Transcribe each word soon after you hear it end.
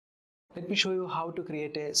Let me show you how to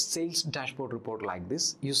create a sales dashboard report like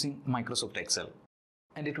this using Microsoft Excel.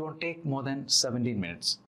 And it won't take more than 17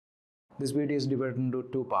 minutes. This video is divided into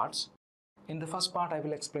two parts. In the first part, I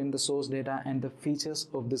will explain the source data and the features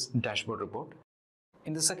of this dashboard report.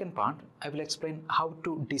 In the second part, I will explain how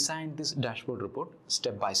to design this dashboard report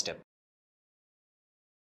step by step.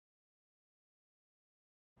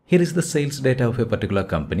 Here is the sales data of a particular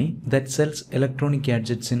company that sells electronic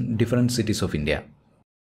gadgets in different cities of India.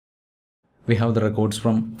 We have the records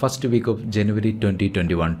from first week of January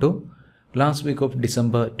 2021 to last week of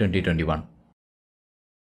December 2021.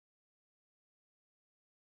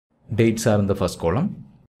 Dates are in the first column,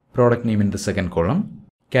 product name in the second column,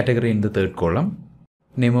 category in the third column,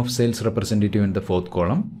 name of sales representative in the fourth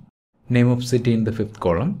column, name of city in the fifth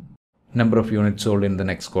column, number of units sold in the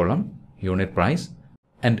next column, unit price,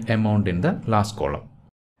 and amount in the last column.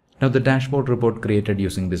 Now the dashboard report created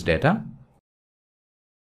using this data.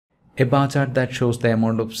 A bar chart that shows the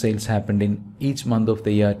amount of sales happened in each month of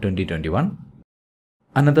the year 2021.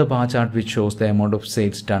 Another bar chart which shows the amount of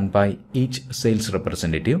sales done by each sales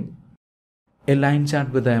representative. A line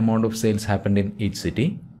chart with the amount of sales happened in each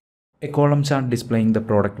city. A column chart displaying the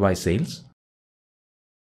product-wise sales.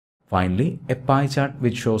 Finally, a pie chart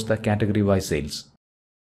which shows the category-wise sales.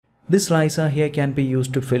 This slicer here can be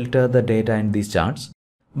used to filter the data in these charts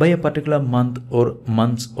by a particular month or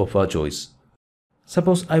months of our choice.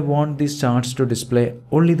 Suppose I want these charts to display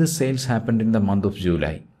only the sales happened in the month of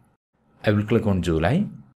July. I will click on July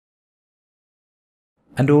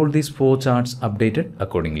and all these four charts updated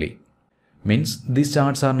accordingly. Means these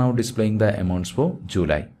charts are now displaying the amounts for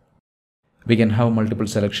July. We can have multiple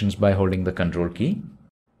selections by holding the control key.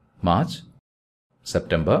 March,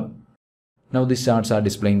 September. Now these charts are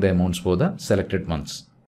displaying the amounts for the selected months.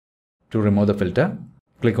 To remove the filter,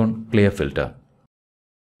 click on Clear Filter.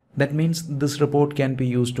 That means this report can be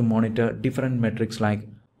used to monitor different metrics like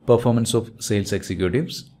performance of sales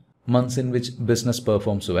executives, months in which business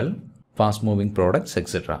performs well, fast-moving products,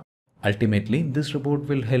 etc. Ultimately, this report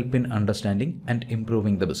will help in understanding and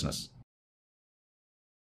improving the business.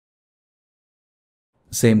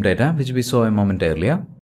 Same data which we saw a moment earlier.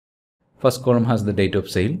 First column has the date of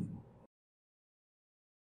sale,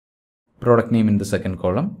 product name in the second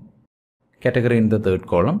column, category in the third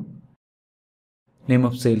column, name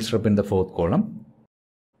of sales rep in the fourth column,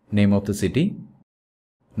 name of the city,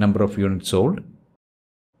 number of units sold,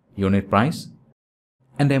 unit price,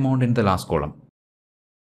 and amount in the last column.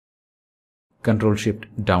 Control Shift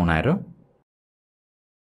down arrow.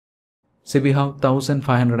 See, we have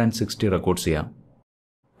 1560 records here.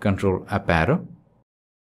 Control up arrow.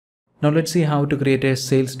 Now let's see how to create a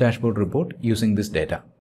sales dashboard report using this data.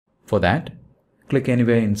 For that, click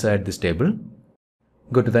anywhere inside this table.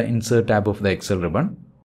 Go to the Insert tab of the Excel ribbon.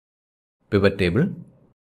 Pivot Table.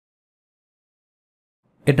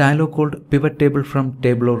 A dialog called Pivot Table from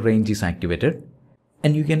Table or Range is activated,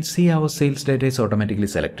 and you can see our sales data is automatically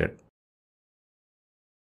selected.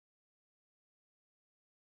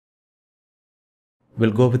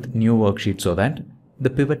 We'll go with New Worksheet so that the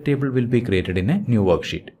pivot table will be created in a new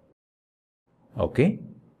worksheet. Okay.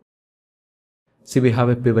 See, we have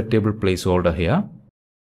a pivot table placeholder here.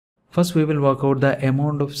 First, we will work out the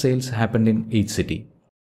amount of sales happened in each city.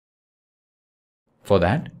 For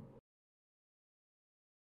that,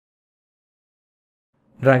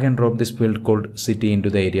 drag and drop this field called city into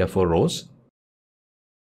the area for rows.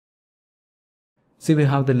 See, we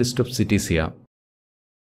have the list of cities here.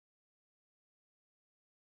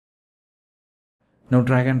 Now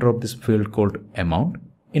drag and drop this field called amount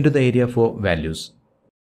into the area for values.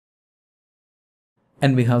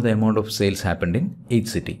 And we have the amount of sales happened in each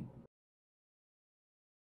city.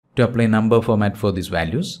 To apply number format for these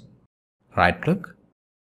values, right click,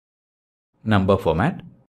 number format,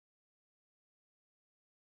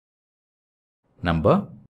 number,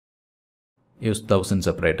 use thousand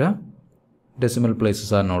separator, decimal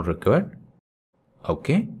places are not required.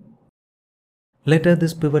 Okay. Later,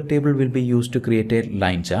 this pivot table will be used to create a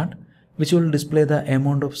line chart which will display the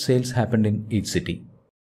amount of sales happened in each city.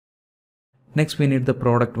 Next, we need the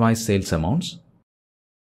product-wise sales amounts.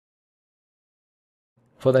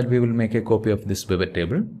 For that, we will make a copy of this pivot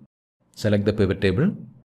table. Select the pivot table,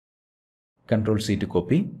 Ctrl C to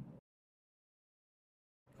copy,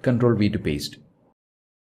 Ctrl V to paste.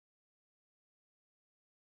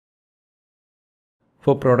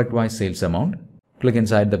 For product-wise sales amount, click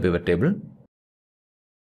inside the pivot table.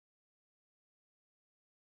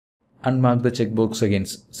 Unmark the checkbox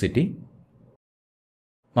against city.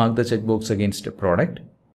 Mark the checkbox against product.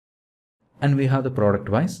 And we have the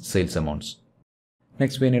product-wise sales amounts.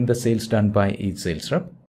 Next, we need the sales done by each sales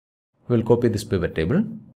rep. We'll copy this pivot table,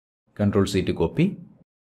 Ctrl C to copy.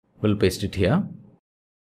 We'll paste it here.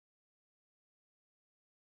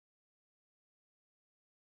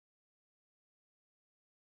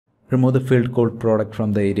 Remove the field called product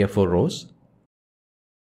from the area for rows.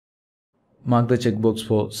 Mark the checkbox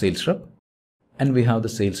for sales rep. And we have the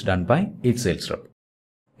sales done by each sales rep.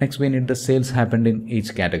 Next we need the sales happened in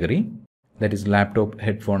each category, that is laptop,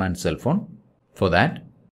 headphone and cell phone. For that,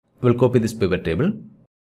 we'll copy this pivot table,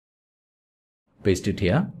 paste it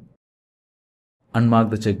here, unmark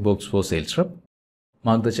the checkbox for sales rep,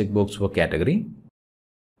 mark the checkbox for category,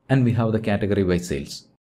 and we have the category by sales.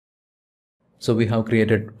 So we have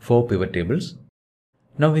created 4 pivot tables.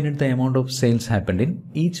 Now we need the amount of sales happened in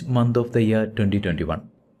each month of the year 2021.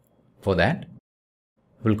 For that,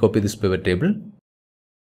 we'll copy this pivot table,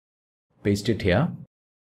 paste it here,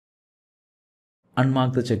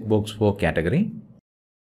 unmark the checkbox for category,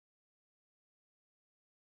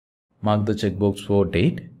 mark the checkbox for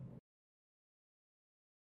date,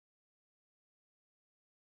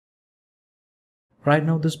 right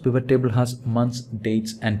now this pivot table has months,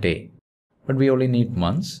 dates and day, but we only need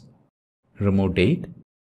months. Remove date,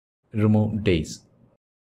 remove days,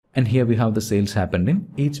 and here we have the sales happened in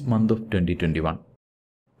each month of 2021.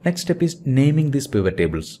 Next step is naming these pivot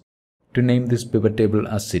tables. To name this pivot table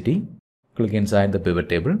as city, click inside the pivot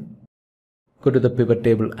table, go to the pivot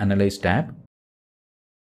table analyze tab.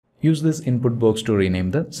 Use this input box to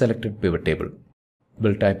rename the selected pivot table.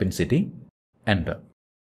 We'll type in city, enter.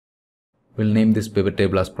 We'll name this pivot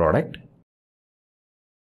table as product.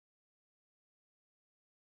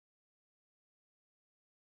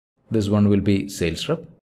 This one will be sales rep.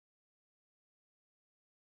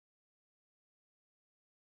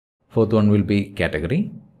 Fourth one will be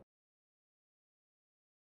category.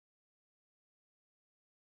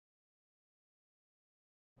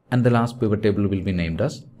 And the last pivot table will be named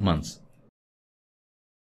as months.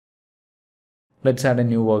 Let's add a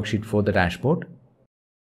new worksheet for the dashboard.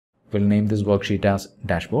 We'll name this worksheet as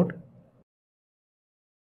dashboard.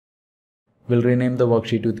 We'll rename the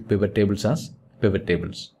worksheet with pivot tables as pivot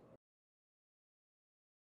tables.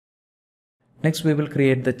 Next, we will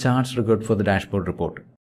create the charts record for the dashboard report.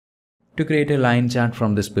 To create a line chart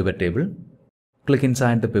from this pivot table, click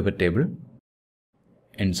inside the pivot table,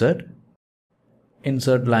 insert,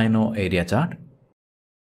 insert line or area chart.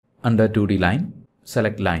 Under 2D line,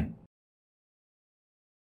 select line.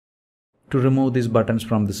 To remove these buttons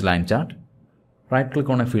from this line chart, right click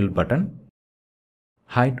on a field button.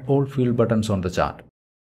 Hide all field buttons on the chart.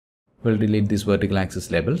 We'll delete these vertical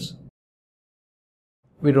axis labels.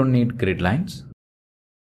 We don't need grid lines.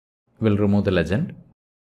 We'll remove the legend.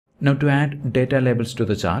 Now to add data labels to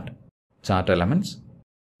the chart, chart elements,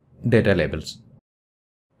 data labels.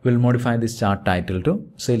 We'll modify this chart title to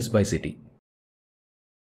Sales by City.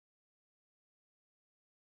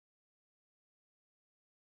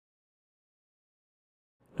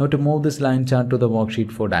 Now to move this line chart to the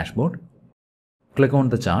worksheet for dashboard, click on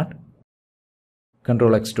the chart,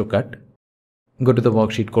 Ctrl X to cut, go to the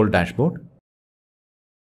worksheet called dashboard,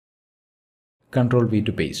 Ctrl V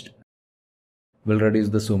to paste. We'll reduce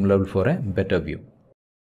the zoom level for a better view.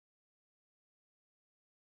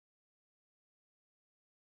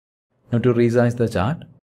 Now to resize the chart,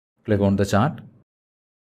 click on the chart,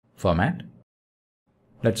 format.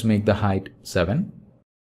 Let's make the height 7.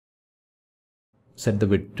 Set the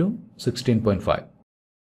width to 16.5.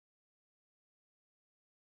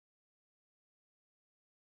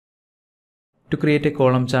 To create a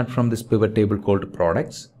column chart from this pivot table called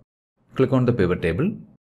products, click on the pivot table,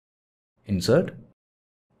 insert,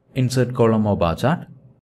 insert column or bar chart,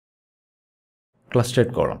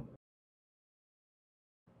 clustered column.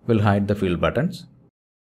 We'll hide the field buttons.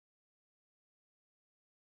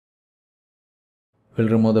 We'll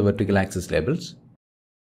remove the vertical axis labels.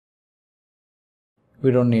 We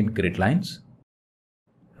don't need grid lines.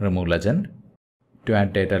 Remove legend. To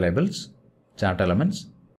add data labels, chart elements,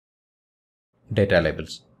 data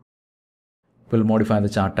labels. We'll modify the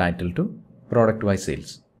chart title to Product by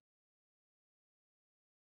Sales.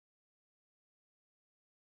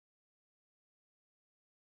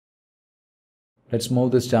 Let's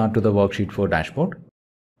move this chart to the worksheet for dashboard.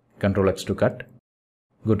 Ctrl X to cut.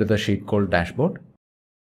 Go to the sheet called dashboard.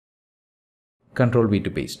 Ctrl V to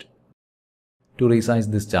paste. To resize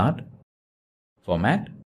this chart, format,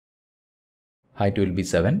 height will be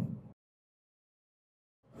 7,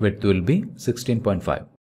 width will be 16.5.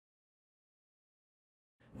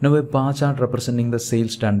 Now a bar chart representing the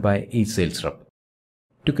sales done by each sales rep.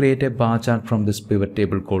 To create a bar chart from this pivot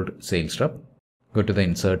table called sales rep, go to the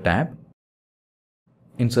Insert tab,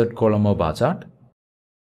 insert column or bar chart,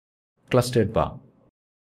 clustered bar.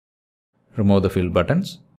 Remove the field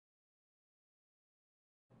buttons.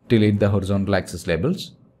 Delete the horizontal axis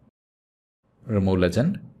labels. Remove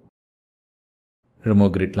legend.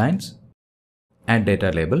 Remove grid lines. Add data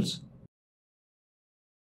labels.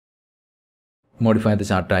 Modify the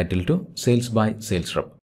chart title to Sales by Sales Rep.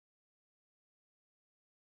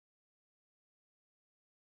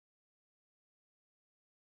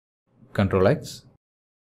 Ctrl X.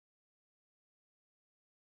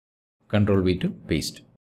 Ctrl V to paste.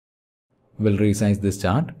 We'll resize this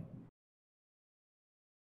chart.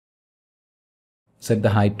 Set the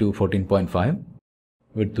height to 14.5.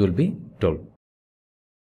 Width will be 12.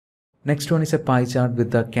 Next one is a pie chart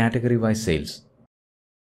with the category wise sales.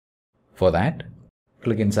 For that,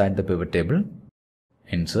 click inside the pivot table,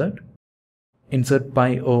 Insert, Insert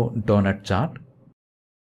Pie or Donut Chart,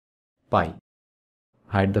 Pie.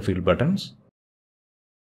 Hide the field buttons,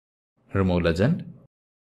 remove legend,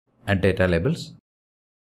 add data labels.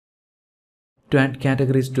 To add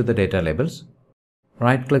categories to the data labels,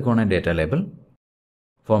 right click on a data label,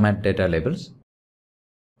 format data labels,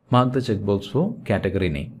 mark the checkbox for category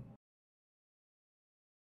name.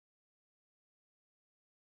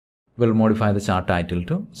 We'll modify the chart title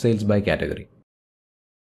to Sales by Category.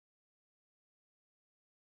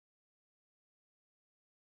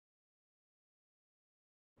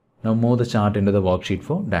 Now move the chart into the worksheet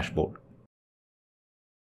for dashboard.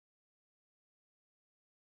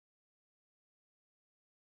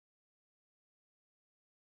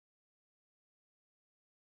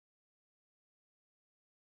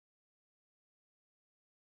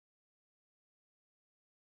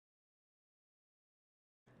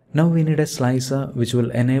 Now we need a slicer which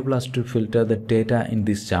will enable us to filter the data in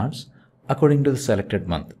these charts according to the selected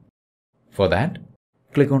month. For that,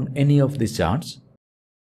 click on any of these charts,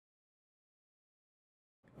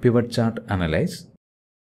 Pivot Chart Analyze,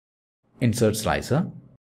 Insert Slicer.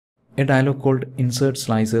 A dialog called Insert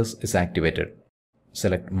Slicers is activated.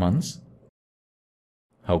 Select Months.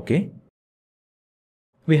 OK.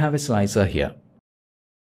 We have a slicer here.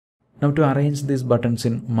 Now to arrange these buttons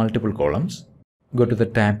in multiple columns, go to the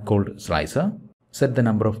tab called Slicer, set the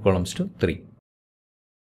number of columns to 3.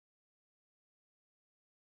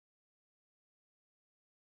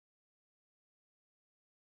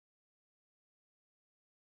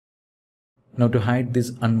 Now to hide these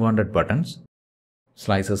unwanted buttons,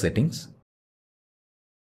 Slicer Settings,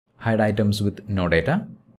 hide items with no data,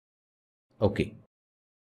 OK.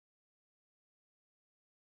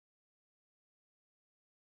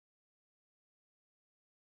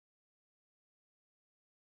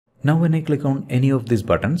 Now when I click on any of these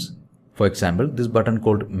buttons, for example this button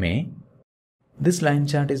called May, this line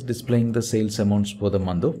chart is displaying the sales amounts for the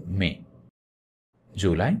month of May.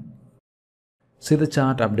 July. See the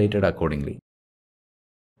chart updated accordingly.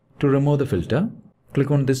 To remove the filter,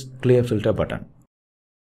 click on this Clear Filter button.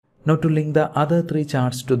 Now to link the other 3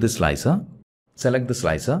 charts to this slicer, select the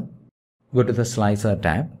slicer, go to the Slicer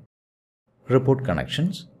tab, Report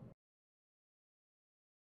Connections.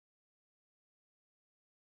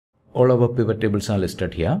 All our pivot tables are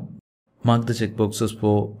listed here. Mark the checkboxes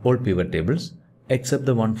for all pivot tables except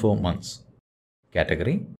the one for months.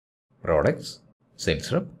 Category, Products,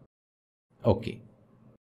 Sales Rep. OK.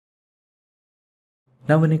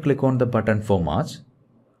 Now when you click on the button for March,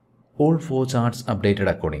 all 4 charts updated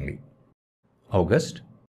accordingly. August,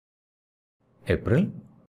 April.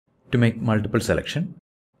 To make multiple selection,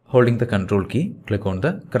 holding the Control key, click on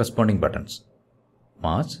the corresponding buttons.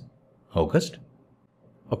 March, August,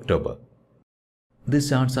 October. These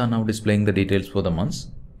charts are now displaying the details for the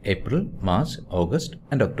months April, March, August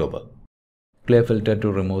and October. Clear Filter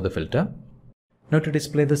to remove the filter. Now to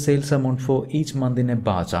display the sales amount for each month in a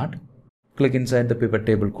bar chart, click inside the pivot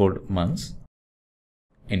table called Months,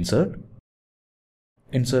 Insert,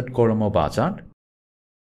 Insert Column or Bar Chart,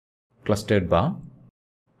 Clustered Bar,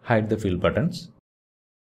 hide the field buttons,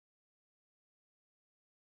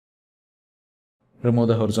 remove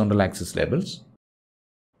the horizontal axis labels,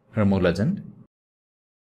 remove legend.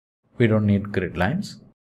 We don't need grid lines.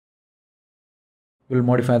 We'll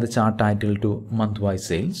modify the chart title to Month-wise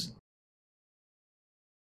Sales.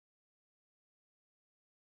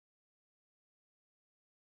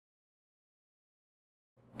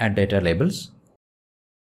 Add data labels.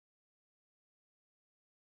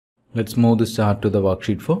 Let's move this chart to the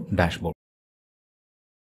worksheet for dashboard.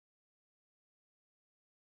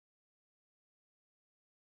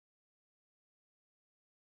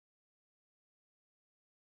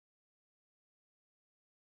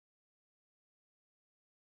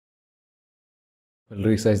 We'll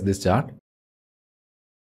resize this chart.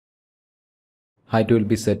 Height will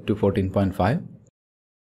be set to 14.5.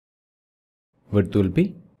 Width will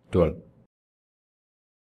be 12.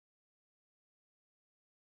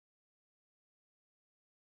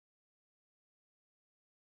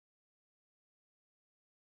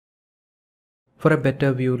 For a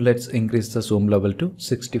better view, let's increase the zoom level to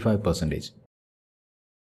 65%.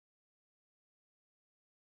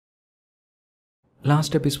 Last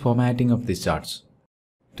step is formatting of these charts.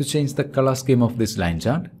 To change the color scheme of this line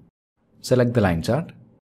chart, select the line chart,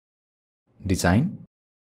 Design,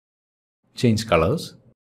 change colors.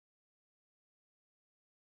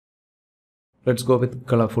 Let's go with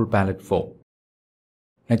Colorful Palette 4.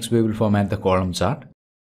 Next we will format the column chart.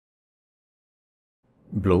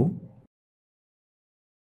 Blue.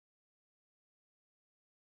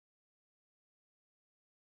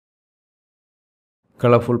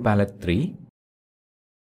 Colorful Palette 3.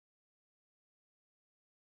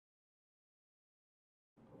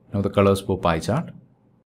 Now the colors for pie chart.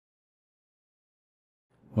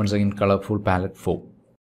 Once again Colorful Palette 4.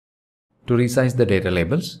 To resize the data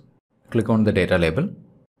labels, click on the data label.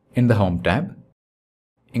 In the Home tab,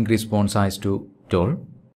 increase font size to 12.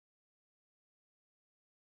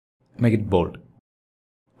 Make it bold.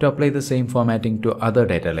 To apply the same formatting to other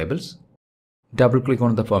data labels, double click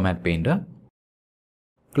on the Format Painter.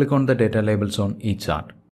 Click on the data labels on each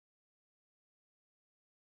chart.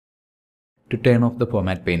 To turn off the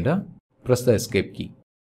Format Painter, press the Escape key.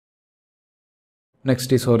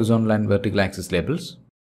 Next is horizontal and vertical axis labels.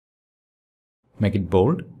 Make it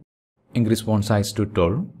bold. Increase font size to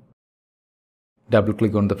 12. Double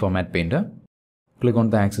click on the Format Painter. Click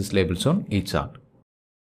on the axis labels on each chart.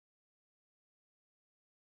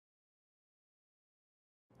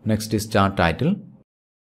 Next is chart title.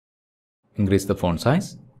 Increase the font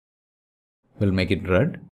size. We'll make it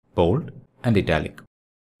red, bold and italic.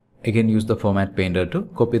 Again use the Format Painter to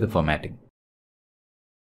copy the formatting.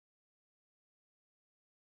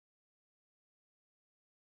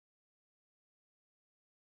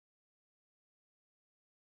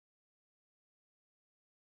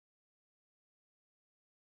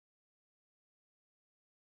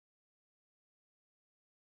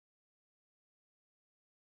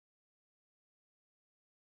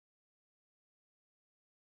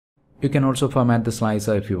 You can also format the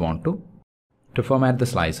slicer if you want to. To format the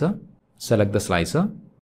slicer, select the slicer,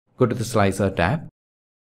 go to the Slicer tab.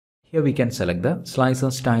 Here we can select the slicer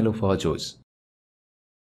style of our choice.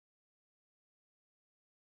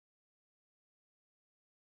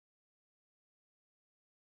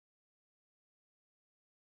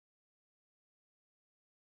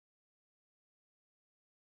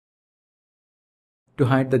 To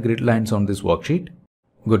hide the grid lines on this worksheet,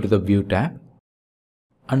 go to the View tab.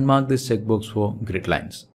 Unmark this checkbox for grid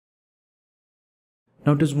lines.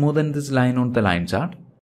 Now to smoothen this line on the line chart,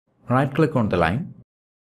 right click on the line,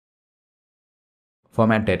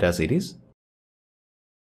 Format Data Series,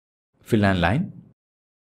 Fill and Line,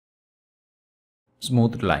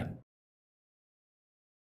 Smooth Line.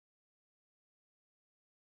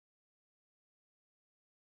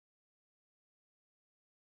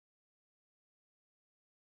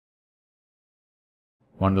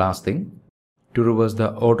 One last thing. To reverse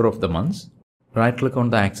the order of the months, right click on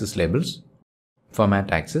the axis labels, Format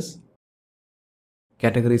Axis,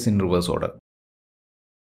 Categories in reverse order.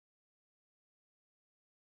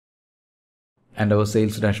 And our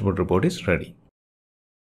sales dashboard report is ready.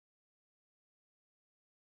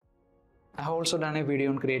 I have also done a video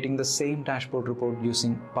on creating the same dashboard report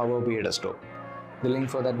using Power BI Desktop. The link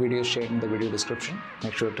for that video is shared in the video description.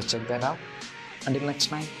 Make sure to check that out. Until next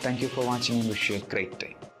time, thank you for watching and wish you a great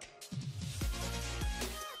day.